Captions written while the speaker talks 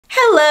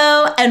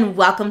Hello and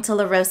welcome to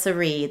La Rosa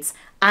Reads.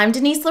 I'm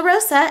Denise La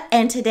Rosa,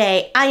 and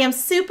today I am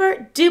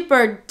super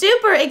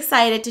duper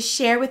excited to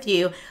share with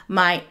you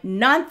my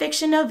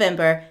Nonfiction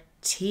November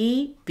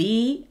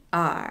TBR.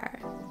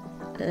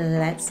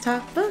 Let's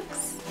talk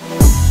books.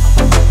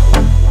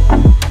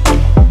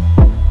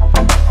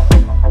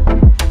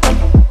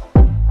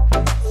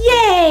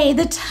 Yay!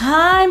 The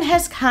time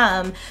has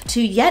come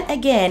to yet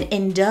again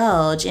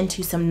indulge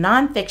into some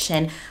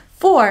nonfiction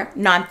for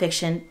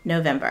Nonfiction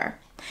November.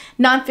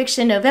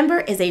 Nonfiction November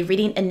is a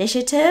reading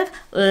initiative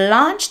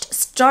launched,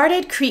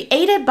 started,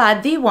 created by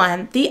the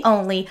one, the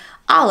only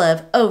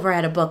Olive over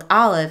at A Book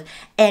Olive.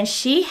 And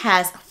she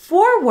has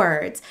 4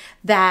 words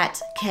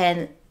that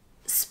can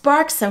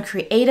spark some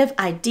creative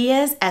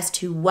ideas as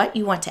to what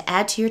you want to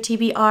add to your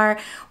TBR.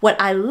 What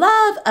I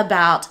love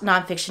about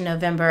Nonfiction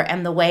November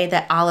and the way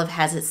that Olive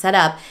has it set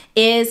up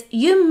is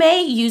you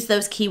may use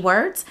those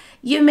keywords.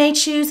 You may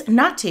choose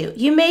not to.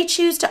 You may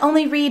choose to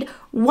only read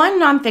one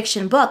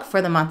nonfiction book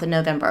for the month of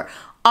November.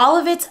 All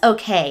of it's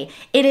okay.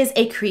 It is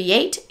a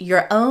create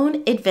your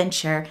own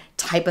adventure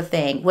type of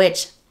thing,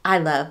 which I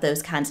love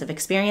those kinds of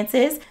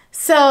experiences.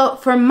 So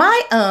for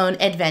my own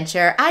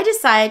adventure, I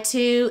decided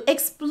to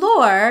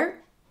explore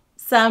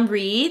some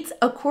reads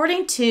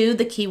according to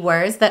the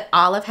keywords that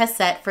Olive has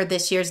set for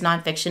this year's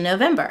Nonfiction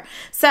November.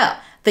 So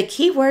the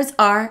keywords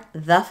are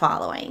the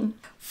following: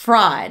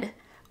 fraud,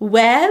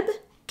 web,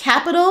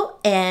 capital,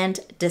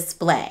 and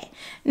display.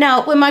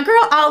 Now, when my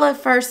girl Olive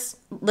first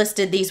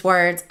listed these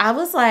words, I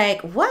was like,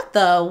 what?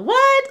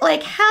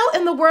 Like, how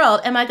in the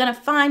world am I going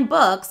to find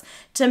books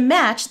to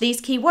match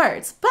these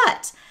keywords?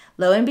 But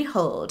lo and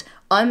behold,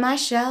 on my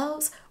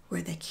shelves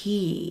were the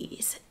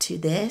keys to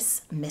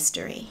this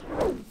mystery.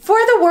 For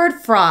the word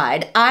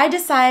fraud, I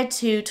decided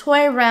to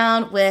toy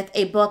around with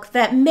a book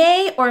that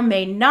may or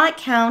may not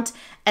count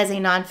as a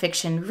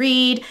nonfiction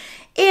read.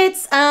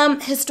 It's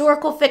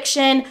historical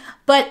fiction,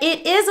 but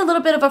it is a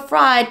little bit of a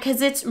fraud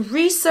because it's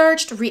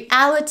researched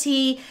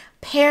reality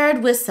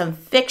paired with some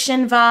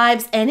fiction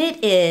vibes, and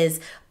it is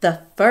The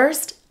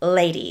First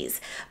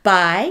Ladies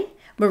by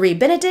Marie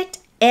Benedict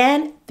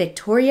and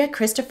Victoria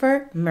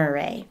Christopher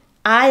Murray.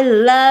 I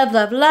love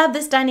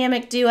this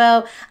dynamic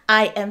duo.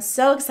 I am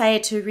so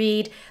excited to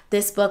read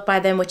this book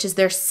by them, which is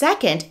their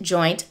second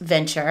joint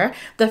venture.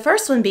 The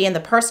first one being The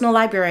Personal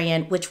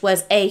Librarian, which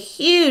was a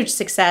huge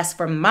success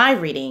for my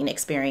reading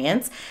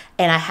experience.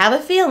 And I have a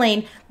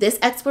feeling this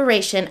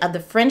exploration of the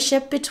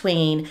friendship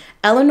between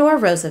Eleanor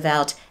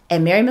Roosevelt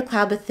and Mary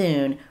McLeod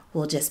Bethune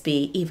will just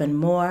be even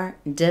more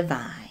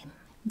divine.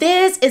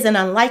 This is an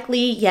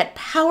unlikely yet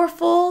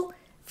powerful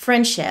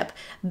friendship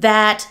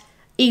that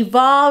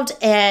evolved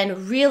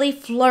and really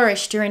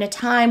flourished during a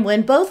time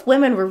when both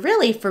women were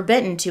really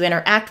forbidden to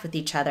interact with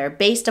each other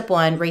based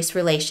upon race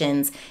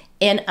relations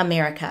in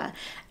America.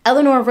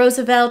 Eleanor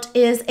Roosevelt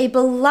is a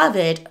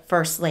beloved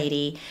First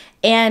Lady,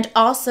 and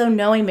also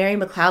knowing Mary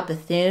McLeod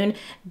Bethune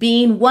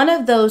being one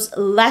of those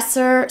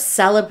lesser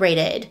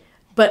celebrated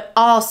but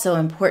also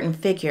important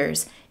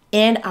figures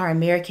in our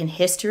American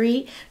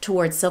history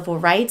towards civil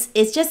rights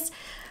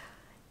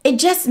it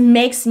just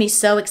makes me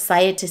so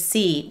excited to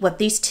see what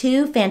these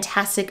two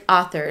fantastic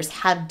authors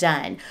have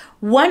done.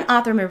 One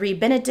author, Marie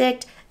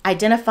Benedict,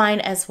 identifying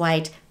as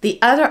white, the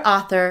other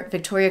author,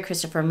 Victoria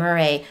Christopher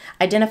Murray,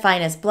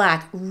 identifying as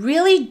Black,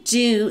 really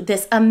do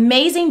this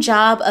amazing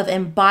job of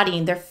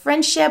embodying their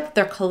friendship,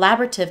 their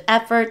collaborative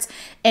efforts,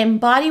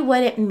 embody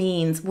what it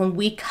means when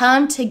we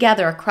come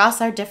together across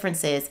our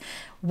differences.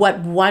 What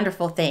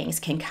wonderful things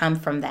can come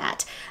from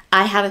that.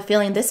 I have a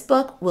feeling this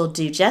book will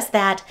do just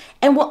that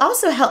and will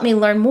also help me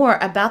learn more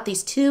about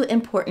these two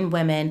important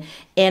women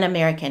in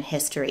American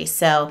history.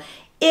 So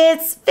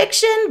it's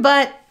fiction,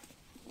 but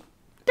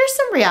there's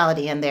some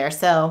reality in there,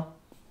 so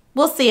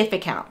we'll see if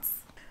it counts.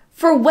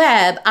 For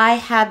web, I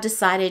have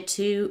decided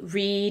to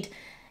read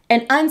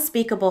An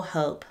Unspeakable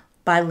Hope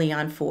by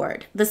Leon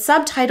Ford. The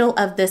subtitle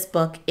of this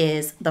book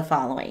is the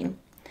following: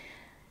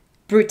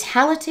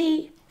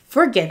 Brutality,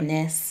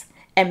 Forgiveness,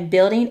 and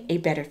Building a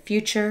Better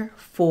Future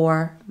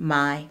for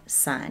My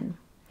Son.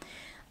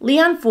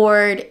 Leon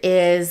Ford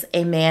is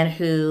a man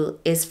who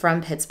is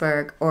from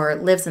Pittsburgh or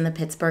lives in the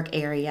Pittsburgh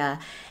area,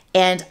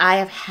 and I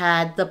have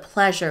had the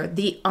pleasure,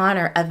 the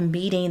honor of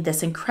meeting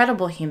this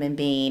incredible human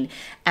being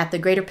at the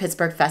Greater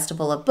Pittsburgh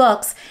Festival of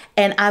Books,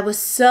 and I was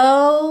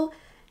so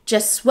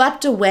just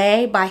swept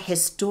away by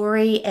his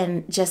story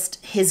and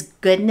just his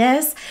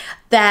goodness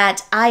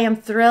that I am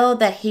thrilled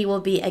that he will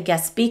be a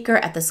guest speaker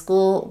at the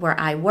school where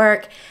I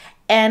work.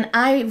 And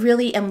I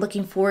really am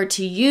looking forward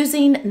to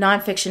using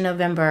Nonfiction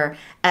November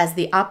as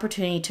the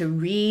opportunity to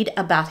read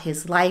about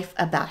his life,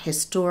 about his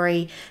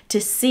story,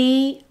 to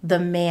see the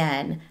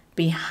man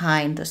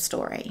behind the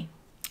story.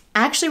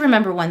 I actually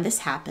remember when this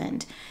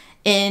happened.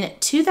 In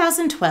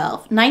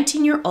 2012,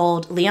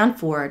 19-year-old Leon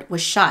Ford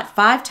was shot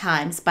 5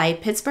 times by a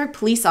Pittsburgh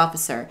police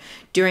officer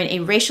during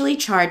a racially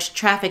charged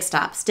traffic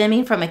stop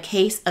stemming from a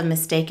case of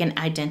mistaken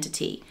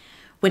identity.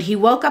 When he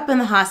woke up in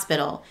the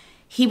hospital,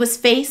 he was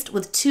faced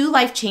with 2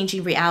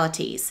 life-changing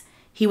realities.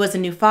 He was a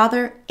new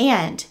father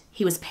and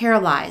He was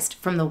paralyzed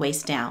from the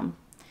waist down.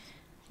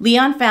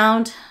 Leon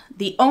found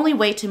the only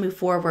way to move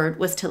forward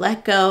was to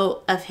let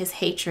go of his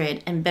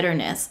hatred and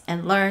bitterness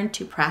and learn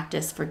to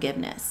practice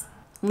forgiveness.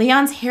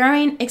 Leon's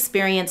harrowing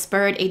experience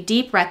spurred a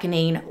deep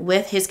reckoning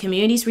with his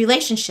community's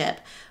relationship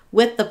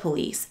with the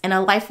police and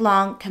a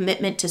lifelong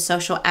commitment to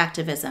social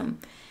activism.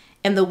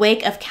 In the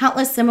wake of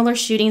countless similar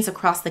shootings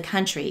across the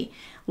country,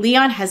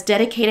 Leon has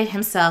dedicated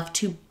himself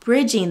to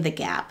bridging the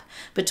gap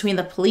between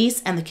the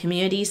police and the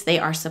communities they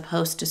are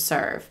supposed to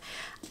serve.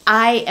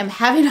 I am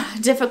having a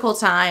difficult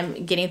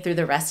time getting through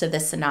the rest of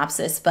this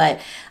synopsis, but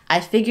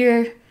I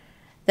figure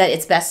that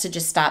it's best to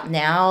just stop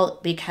now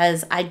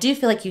because I do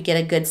feel like you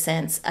get a good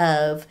sense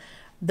of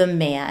the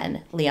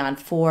man, Leon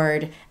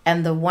Ford,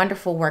 and the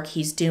wonderful work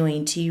he's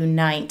doing to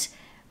unite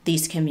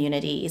these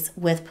communities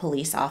with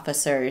police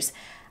officers.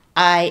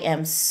 I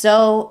am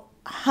so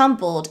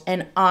humbled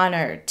and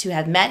honored to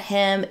have met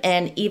him,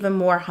 and even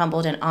more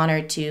humbled and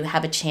honored to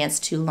have a chance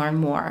to learn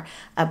more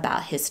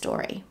about his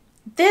story.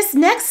 This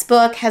next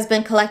book has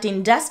been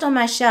collecting dust on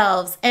my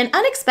shelves, and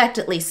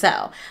unexpectedly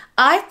so.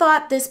 I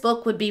thought this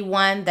book would be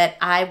one that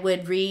I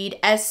would read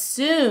as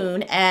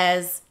soon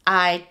as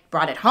I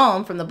brought it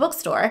home from the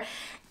bookstore.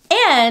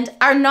 And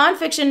our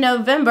Nonfiction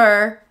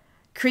November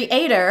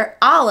creator,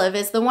 Olive,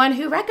 is the one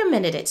who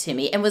recommended it to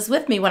me and was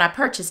with me when I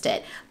purchased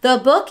it.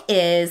 The book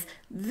is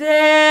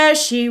There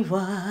She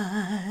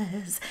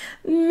Was,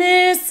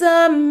 Miss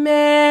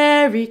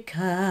America.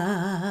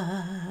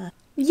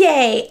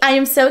 Yay! I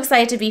am so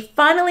excited to be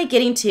finally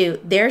getting to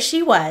There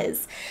She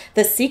Was,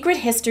 The Secret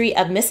History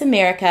of Miss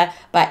America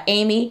by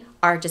Amy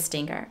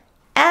Argestinger.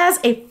 As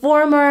a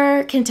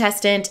former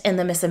contestant in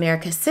the Miss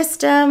America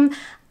system,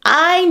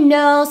 I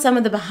know some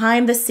of the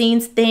behind the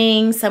scenes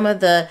things, some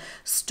of the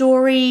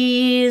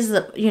stories,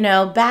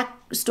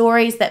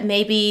 backstories that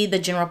maybe the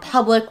general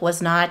public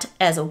was not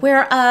as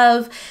aware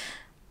of.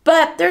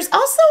 But there's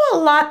also a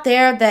lot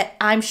there that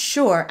I'm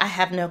sure I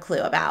have no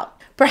clue about.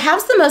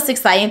 Perhaps the most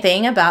exciting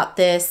thing about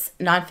this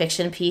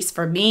nonfiction piece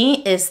for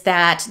me is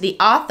that the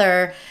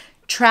author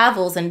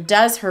travels and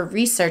does her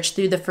research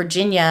through the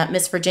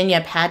Miss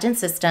Virginia pageant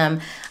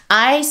system.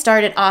 I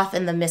started off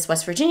in the Miss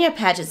West Virginia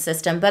pageant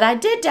system, but I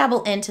did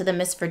dabble into the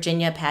Miss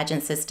Virginia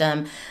pageant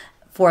system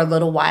for a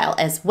little while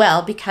as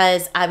well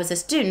because I was a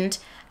student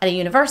at a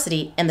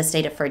university in the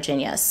state of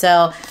Virginia.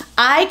 So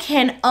I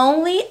can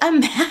only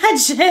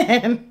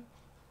imagine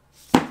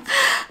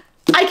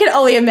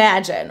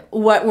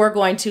what we're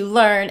going to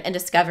learn and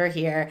discover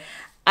here.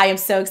 I am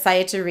so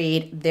excited to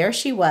read There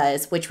She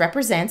Was, which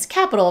represents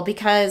capital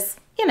because,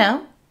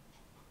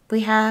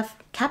 we have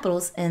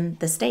capitals in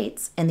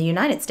the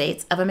United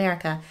States of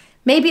America.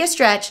 Maybe a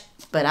stretch,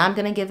 but I'm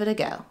going to give it a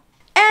go.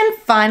 And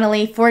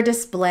finally, for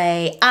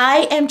display,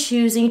 I am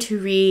choosing to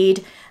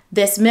read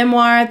this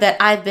memoir that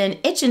I've been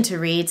itching to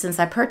read since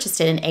I purchased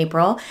it in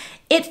April.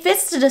 It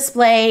fits the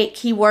display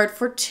keyword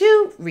for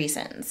two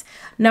reasons.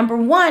 Number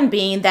one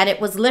being that it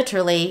was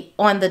literally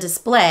on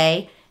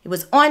display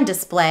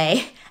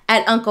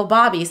at Uncle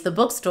Bobby's, the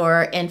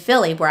bookstore in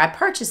Philly, where I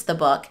purchased the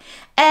book.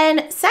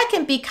 And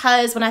second,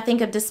 because when I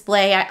think of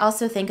display, I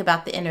also think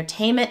about the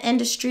entertainment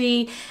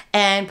industry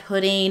and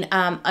putting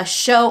a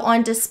show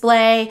on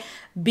display,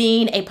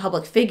 being a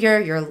public figure,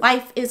 your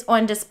life is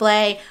on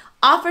display.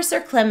 Officer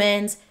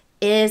Clemmons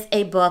is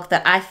a book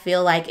that I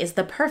feel like is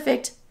the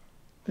perfect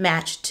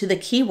match to the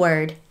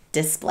keyword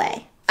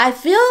display. I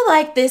feel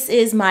like this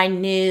is my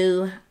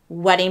new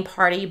wedding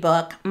party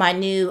book, my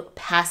new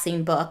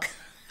passing book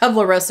of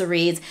La Rosa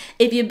Reads.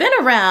 If you've been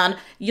around,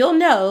 you'll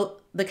know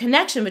the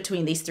connection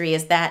between these three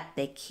is that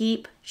they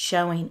keep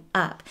showing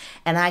up.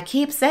 And I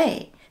keep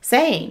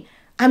saying,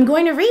 I'm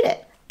going to read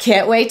it.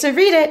 Can't wait to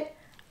read it.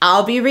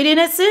 I'll be reading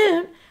it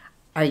soon.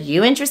 Are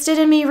you interested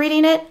in me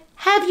reading it?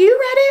 Have you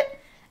read it?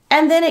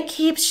 And then it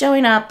keeps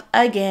showing up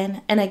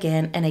again and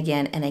again and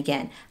again and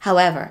again.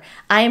 However,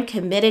 I am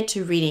committed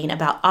to reading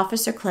about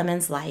Officer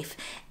Clemmons' life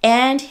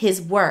and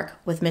his work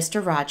with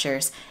Mr.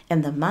 Rogers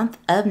in the month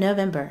of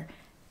November.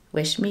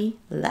 Wish me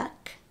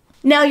luck.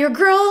 Now, your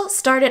girl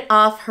started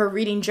off her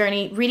reading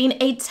journey reading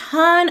a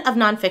ton of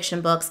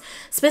nonfiction books,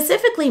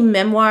 specifically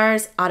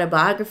memoirs,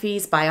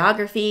 autobiographies,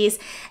 biographies,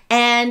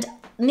 and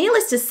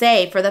needless to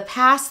say, for the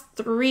past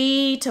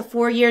 3 to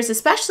 4 years,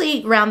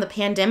 especially around the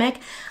pandemic,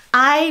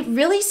 I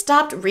really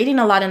stopped reading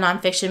a lot of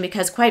nonfiction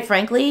because, quite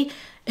frankly,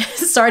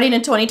 starting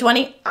in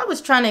 2020, I was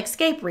trying to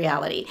escape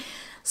reality.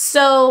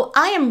 So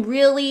I am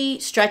really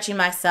stretching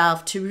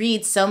myself to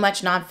read so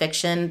much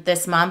nonfiction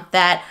this month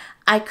that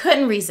I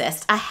couldn't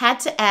resist. I had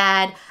to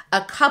add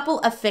a couple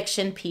of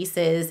fiction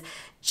pieces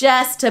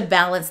just to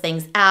balance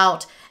things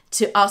out,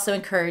 to also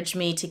encourage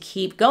me to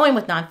keep going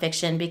with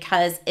nonfiction,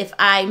 because if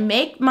I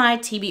make my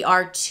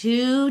TBR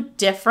too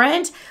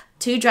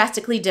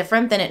drastically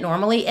different than it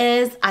normally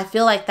is, I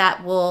feel like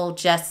that will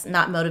just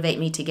not motivate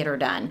me to get her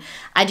done.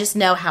 I just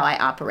know how I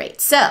operate.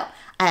 So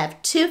I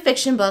have 2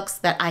 fiction books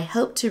that I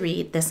hope to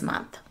read this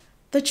month.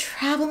 The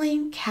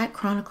Traveling Cat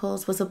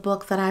Chronicles was a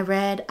book that I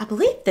read, I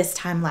believe this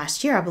time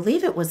last year. I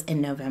believe it was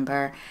in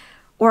November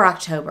or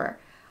October.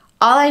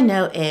 All I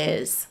know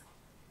is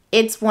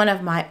It's one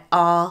of my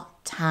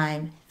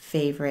all-time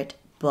favorite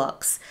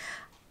books.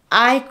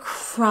 I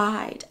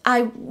cried,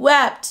 I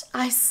wept,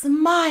 I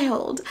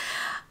smiled.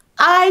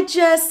 I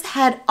just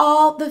had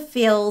all the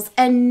feels,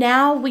 and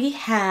now we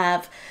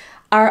have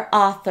our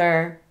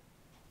author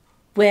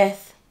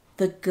with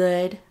The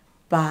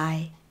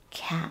Goodbye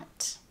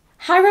Cat.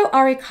 Haruo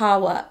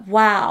Arakawa,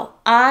 wow,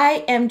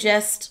 I am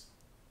just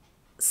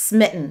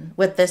smitten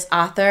with this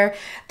author.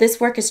 This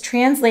work is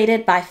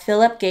translated by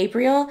Philip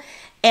Gabriel,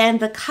 and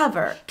the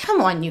cover,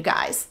 come on you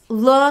guys,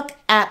 look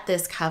at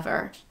this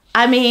cover.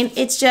 I mean,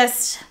 it's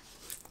just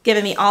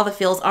giving me all the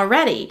feels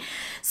already.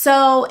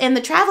 So in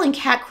the Traveling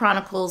Cat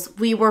Chronicles,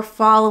 we were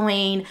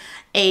following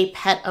a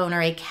cat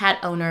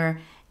owner,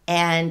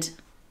 and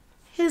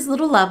his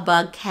little love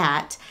bug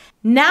cat.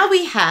 Now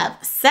we have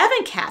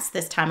 7 cats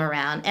this time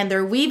around, and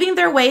they're weaving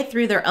their way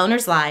through their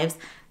owners' lives,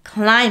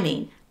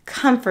 climbing,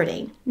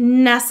 comforting,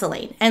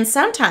 nestling, and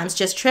sometimes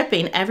just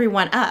tripping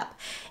everyone up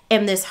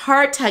in this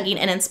heart-tugging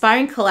and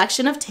inspiring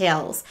collection of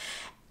tales.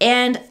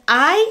 And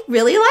I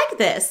really like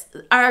this.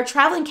 Our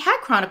Traveling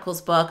Cat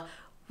Chronicles book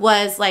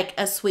was like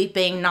a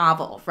sweeping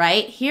novel,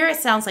 right? Here it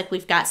sounds like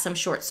we've got some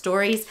short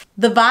stories.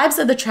 The vibes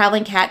of the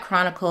Traveling Cat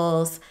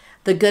Chronicles,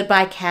 The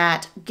Goodbye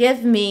Cat,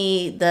 give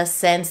me the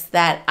sense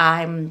that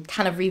I'm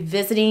kind of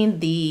revisiting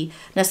the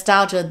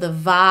nostalgia, the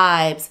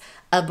vibes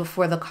of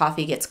Before the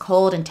Coffee Gets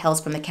Cold and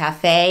Tales from the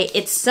Cafe.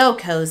 It's so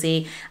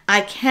cozy.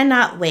 I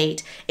cannot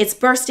wait. It's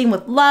bursting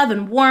with love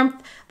and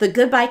warmth. The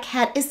Goodbye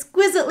Cat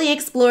exquisitely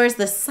explores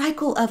the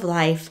cycle of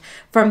life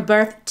from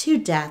birth to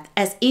death,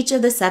 as each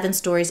of the 7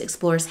 stories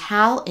explores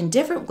how, in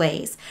different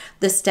ways,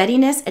 the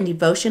steadiness and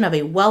devotion of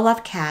a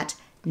well-loved cat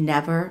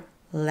never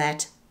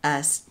let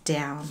us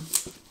down.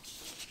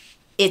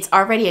 It's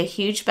already a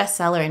huge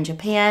bestseller in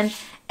Japan,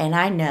 and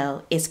I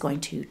know it's going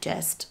to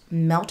just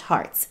melt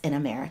hearts in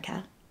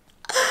America.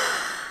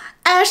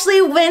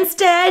 Ashley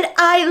Winstead,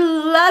 I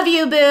love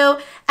you, boo.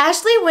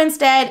 Ashley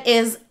Winstead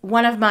is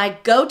one of my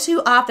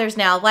go-to authors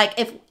now. Like,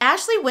 if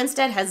Ashley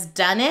Winstead has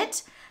done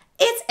it,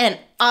 it's an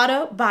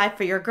auto buy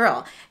for your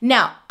girl.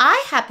 Now,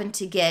 I happen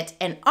to get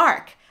an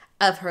ARC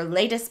of her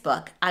latest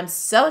book. I'm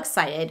so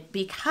excited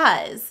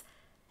because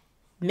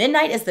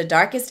Midnight is the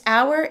Darkest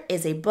Hour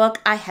is a book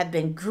I have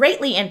been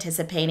greatly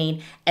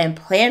anticipating and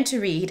plan to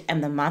read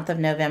in the month of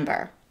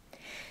November.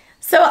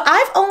 So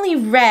I've only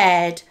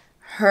read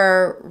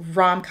her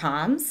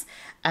rom-coms,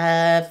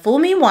 Fool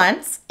Me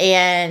Once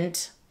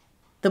and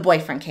The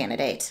Boyfriend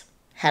Candidate.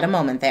 Had a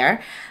moment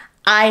there.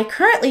 I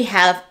currently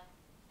have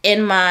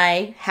in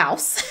my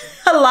house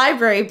a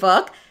library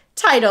book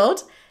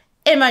titled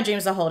In My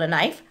Dreams I Hold a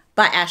Knife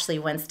by Ashley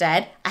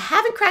Winstead. I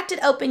haven't cracked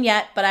it open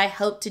yet, but I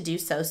hope to do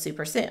so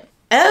super soon.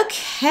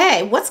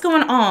 Okay, what's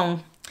going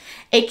on?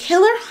 A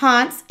killer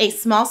haunts a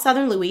small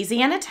southern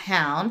Louisiana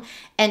town,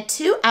 and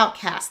 2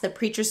 outcasts, the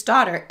preacher's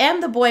daughter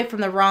and the boy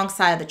from the wrong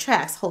side of the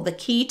tracks, hold the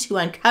key to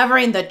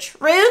uncovering the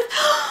truth.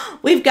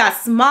 We've got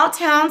small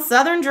town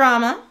southern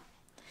drama.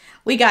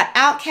 We got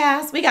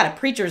outcasts. We got a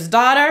preacher's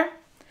daughter.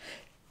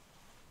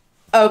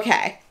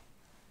 Okay,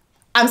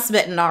 I'm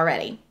smitten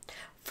already.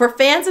 For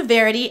fans of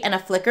Verity and A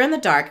Flicker in the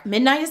Dark,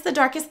 Midnight is the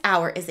Darkest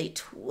Hour is a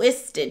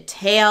twisted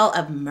tale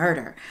of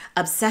murder,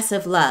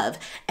 obsessive love,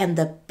 and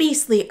the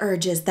beastly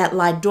urges that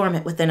lie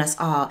dormant within us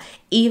all,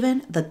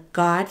 even the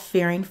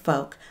God-fearing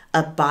folk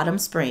of Bottom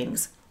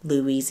Springs,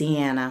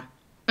 Louisiana.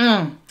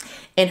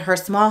 In her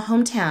small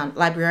hometown,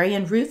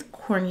 librarian Ruth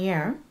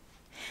Cornier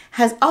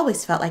has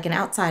always felt like an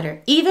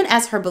outsider, even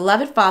as her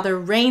beloved father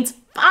rains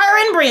fire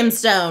and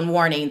brimstone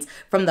warnings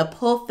from the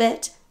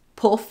pulpit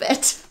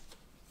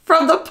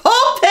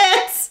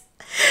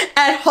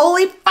at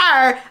Holy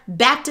Fire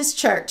Baptist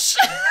Church.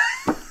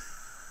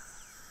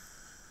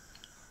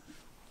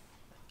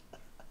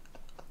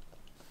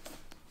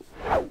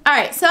 All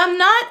right, so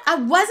I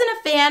wasn't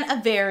a fan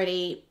of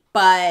Verity,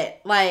 but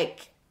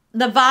like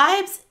the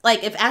vibes,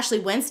 like if Ashley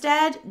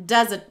Winstead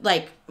does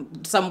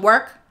some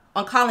work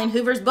on Colleen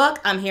Hoover's book,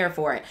 I'm here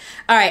for it.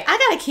 All right, I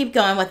gotta keep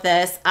going with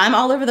this. I'm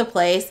all over the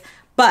place,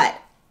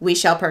 but we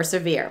shall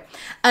persevere.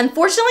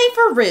 Unfortunately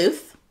for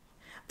Ruth,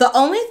 the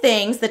only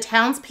things the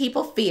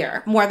townspeople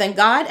fear more than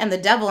God and the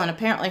devil and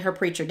apparently her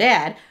preacher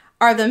dad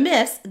are the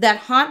myths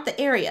that haunt the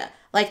area,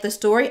 like the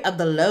story of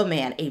the Low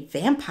Man, a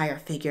vampire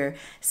figure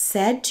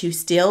said to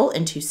steal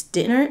into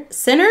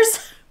sinners'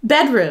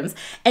 bedrooms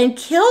and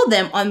kill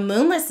them on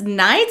moonless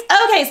nights.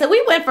 Okay, so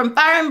we went from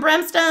fire and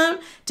brimstone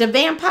to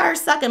vampire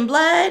sucking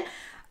blood.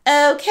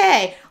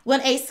 Okay,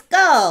 when a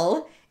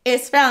skull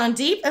is found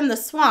deep in the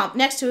swamp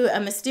next to a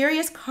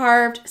mysterious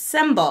carved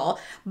symbol,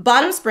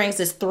 Bottom Springs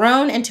is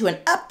thrown into an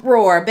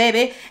uproar,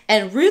 baby,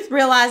 and Ruth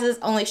realizes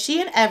only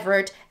she and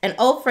Everett, an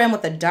old friend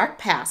with a dark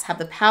past, have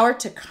the power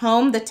to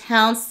comb the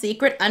town's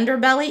secret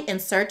underbelly in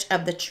search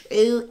of the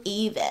true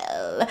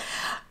evil.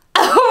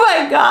 Oh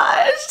my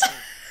gosh.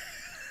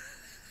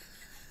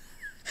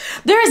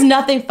 There is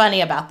nothing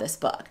funny about this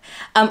book.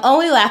 I'm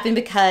only laughing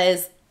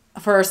because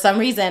for some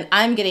reason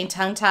I'm getting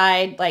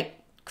tongue-tied like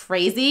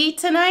crazy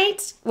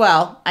tonight.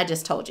 Well, I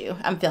just told you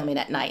I'm filming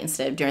at night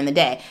instead of during the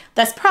day.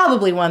 That's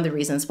probably one of the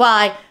reasons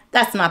why.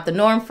 That's not the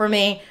norm for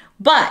me.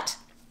 But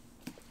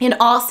in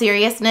all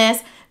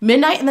seriousness,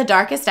 Midnight is the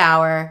Darkest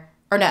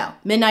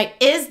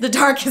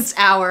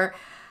Hour.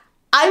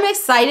 I'm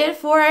excited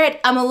for it.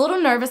 I'm a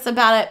little nervous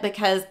about it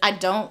because I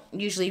don't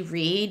usually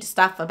read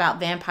stuff about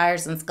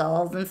vampires and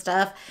skulls and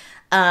stuff.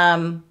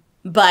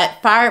 But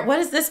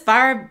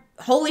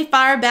Holy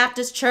Fire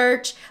Baptist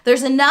Church,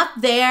 there's enough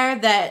there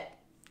that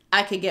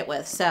I could get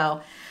with.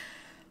 So,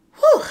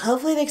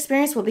 hopefully the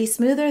experience will be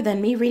smoother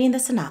than me reading the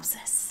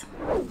synopsis.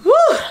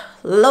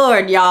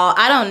 Lord, y'all,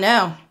 I don't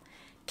know.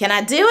 Can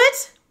I do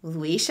it?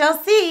 We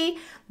shall see.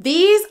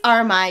 These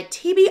are my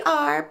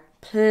TBR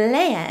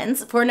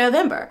plans for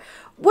November.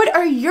 What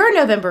are your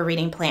November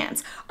reading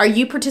plans? Are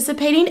you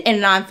participating in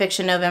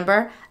Nonfiction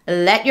November?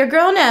 Let your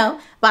girl know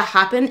by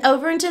hopping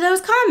over into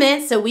those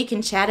comments so we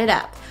can chat it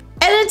up.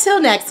 And until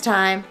next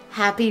time,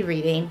 happy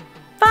reading.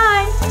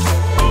 Bye.